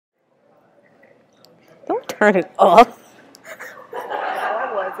Don't turn it up.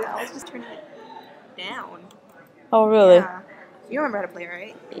 How was it? I was just turning it down. Oh, really? Yeah. You remember how to play,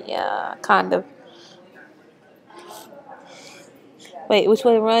 right? Yeah, kind of. Wait, which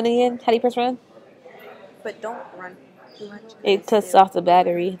way to run again? How do you press run? But don't run too much. It cuts off the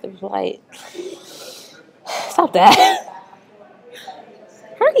battery. The light. Stop that.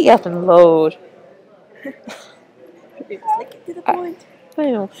 Hurry up and load. Just like get to the point. I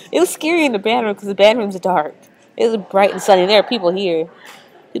know. It was scary in the band room because the band room's dark. It was bright and sunny. There are people here.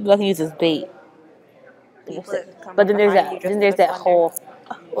 People that can use as bait. But then there's that hole.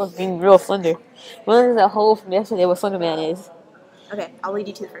 Well, it's being real slender. Well, there's that hole from yesterday where Slender Man is. Okay, I'll lead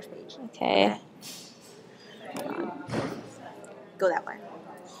you to the first page. Okay. Go that way.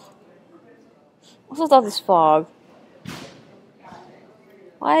 What's with all this fog?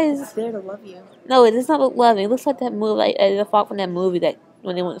 Why is It's there to love you. No, it does not look loving. It looks like that movie, like the fog from that movie that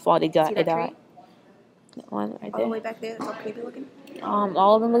when they went to fall, they died. That one right All there. the way back there. It's all creepy looking.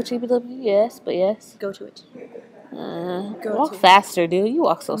 All of them look creepy looking. Yes, but yes. Go to it. Walk faster, dude. You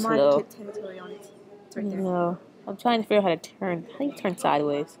walk so slow. Mark territory on it. It's right there. No, I'm trying to figure out how to turn. How do you turn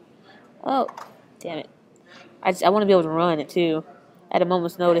sideways? Oh, damn it! I want to be able to run it too, at a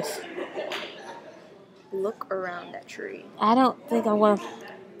moment's notice. Look around that tree. I don't think I want to.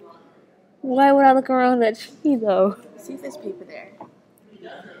 Why would I look around that tree though? See if there's paper there.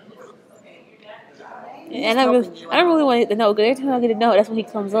 And I don't really want to hit the note, because every time I get a note, that's when he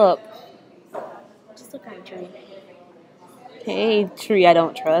comes up. Just look at the tree. Hey, tree I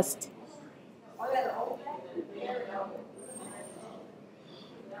don't trust.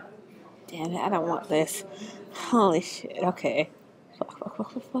 Damn it, I don't want this. Holy shit, okay.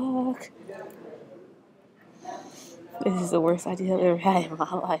 Fuck. This is the worst idea I've ever had in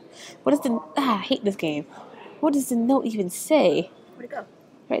my life. What is the... I hate this game. What does the note even say? Where'd it go?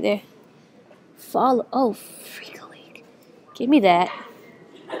 Right there. Follow... Oh, freak league. Give me that.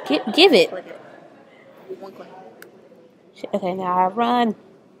 Give it. Click it. One click. Shit, okay, now I run.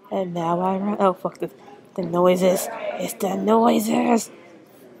 And now I run. Oh, fuck this. The noises. It's the noises.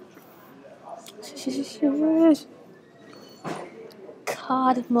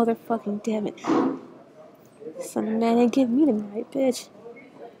 God motherfucking damn it. Some man ain't give me the right, bitch.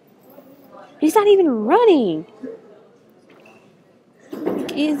 He's not even running.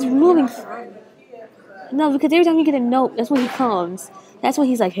 He's moving. No, because every time you get a note, that's when he comes. That's when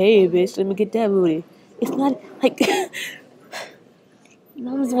he's like, hey, bitch, let me get that booty. It's not like...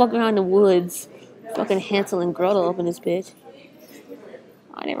 I'm just walking around the woods. Fucking Hansel and Gretel up in this bitch.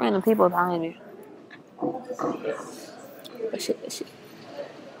 I didn't random people behind me. Oh, shit.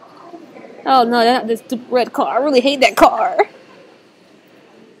 Oh, no, they're not this stupid red car. I really hate that car.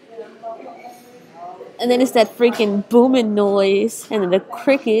 And then it's that freaking booming noise. And then the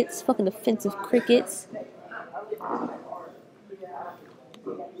crickets. Fucking offensive crickets.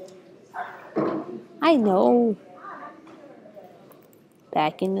 I know.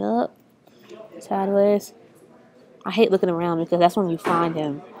 Backing up. Sideways. I hate looking around because that's when you find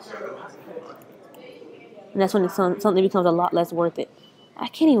him. And that's when something becomes a lot less worth it. I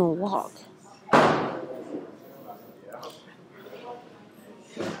can't even walk.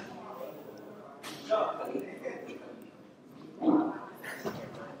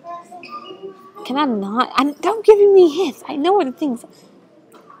 Can I not? Don't give me hints. I know where the things.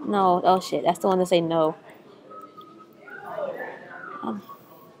 No. Oh shit. That's the one to say no.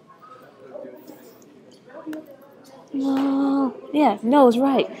 No. Yeah. No is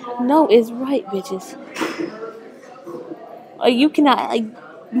right. No is right, bitches. You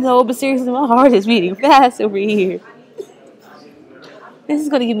cannot. No, but seriously, my heart is beating fast over here. This is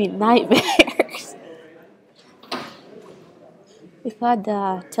gonna give me nightmares. If I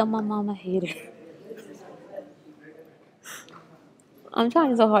die, tell my mom I hate her. I'm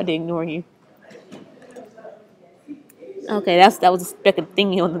trying so hard to ignore you. Okay, that was a speck of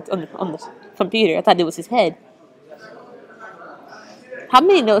thingy on the computer. I thought it was his head. How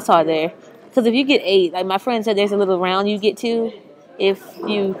many notes are there? Because if you get 8, like my friend said, there's a little round you get to. If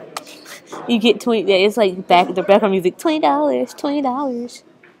you get 20, yeah, it's like the background music. $20.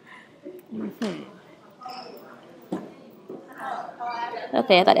 Mm-hmm.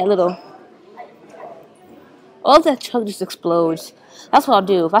 Okay, I thought that little. All of that chug just explodes. That's what I'll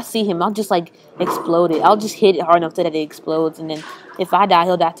do. If I see him, I'll just like explode it. I'll just hit it hard enough so that it explodes, and then if I die,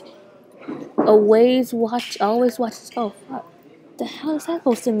 he'll die. Always watch. Oh, fuck. The hell is that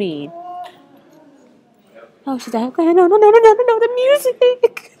supposed to mean? Oh, she's like, okay, no, the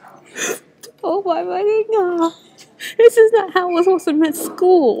music. Oh my fucking god. This is not how we're supposed to meet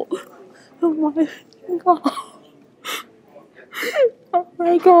school. Oh my god. Oh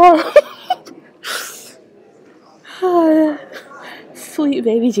my god. sweet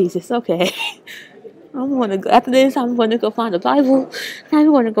baby Jesus. Okay. I'm gonna go after this. I'm gonna go find the Bible.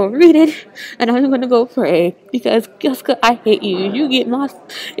 I'm gonna go read it, and I'm gonna go pray because guess what? I hate you. You get my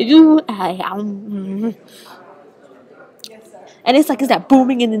and it's like it's that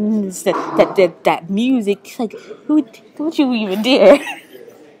booming and then it's that music. It's like who don't you even dare?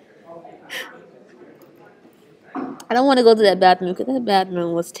 I don't want to go to that bathroom because that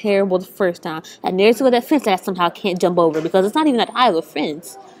bathroom was terrible the first time. And there's where that fence that I somehow can't jump over because it's not even that high of a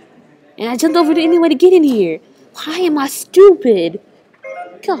fence. And I jumped over it anyway to get in here. Why am I stupid?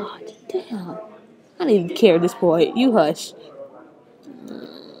 God damn. I don't even care at this point. You hush.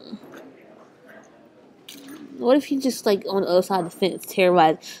 What if he's just like on the other side of the fence,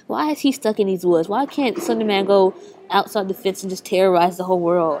 terrorized? Why is he stuck in these woods? Why can't Slenderman go outside the fence and just terrorize the whole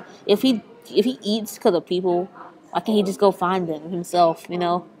world? If he eats because of people, why can't he just go find them himself?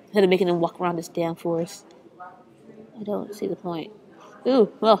 Instead of making them walk around this damn forest. I don't see the point.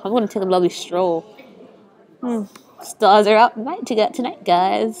 Ooh, well, I'm gonna take a lovely stroll. Stars are out tonight,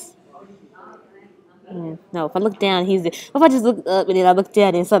 guys. No, if I look down, he's there. What if I just look up and then I look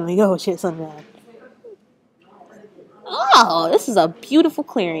down and suddenly, oh shit, sunrise. Oh, this is a beautiful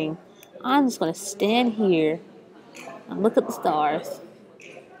clearing. I'm just gonna stand here and look at the stars.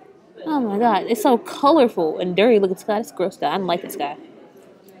 Oh my god, it's so colorful and dirty. Look at the sky. It's gross sky. I don't like the sky.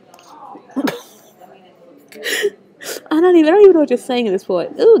 I don't even know what you're saying at this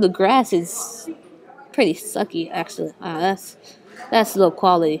point. Ooh, the grass is pretty sucky, actually. That's low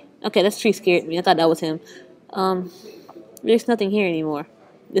quality. Okay, that tree scared me. I thought that was him. There's nothing here anymore.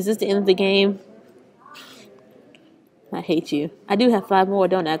 Is this the end of the game? I hate you. I do have 5 more,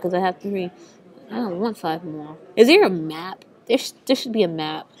 don't I? Because I have 3. I don't want 5 more. Is there a map? There should be a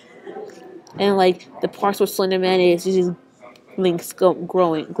map. And like the parts where Slenderman is, just links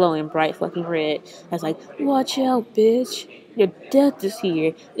glowing bright fucking red. That's like, watch out, bitch. Your death is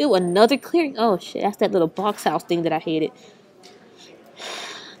here. Ew, another clearing. Oh shit, that's that little box house thing that I hated.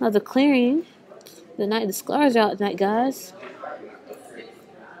 Another clearing. The scars out tonight, guys.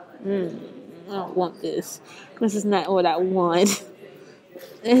 I don't want this. This is not what I want.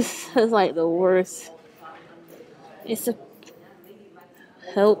 This is like the worst. It's a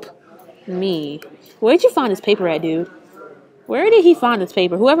help me. Where'd you find this paper at, dude? Where did he find this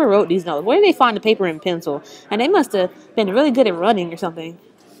paper? Whoever wrote these notes, where did they find the paper and pencil? And they must have been really good at running or something.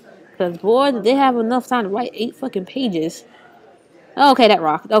 Because, boy, did they have enough time to write 8 fucking pages. Oh, okay, that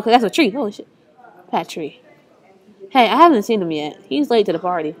rock. Okay, that's a tree. Holy shit. That tree. Hey, I haven't seen him yet. He's late to the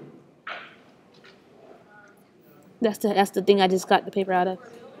party. That's the thing I just got the paper out of.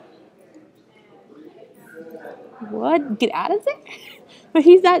 What? Get out of there? But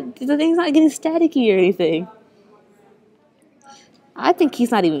the thing's not getting staticky or anything. I think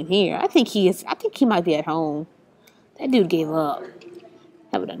he's not even here. I think he might be at home. That dude gave up.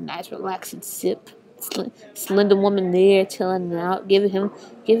 Having a nice relaxing sip. Slender woman there chilling out, giving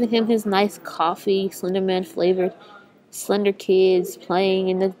him his nice coffee, Slenderman flavored. Slender kids playing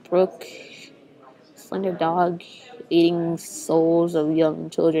in the brook. Slender dog eating souls of young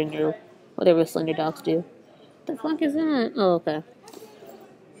children or whatever slender dogs do. What the fuck is that? Oh, okay.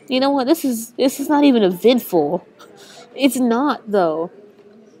 You know what? This is not even eventful. It's not though.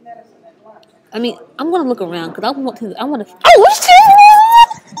 I mean, I'm gonna look around because I want to. Oh shit!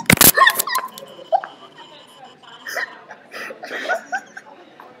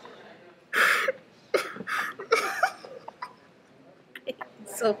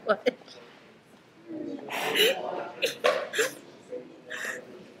 So funny.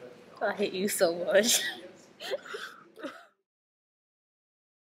 I hate you so much.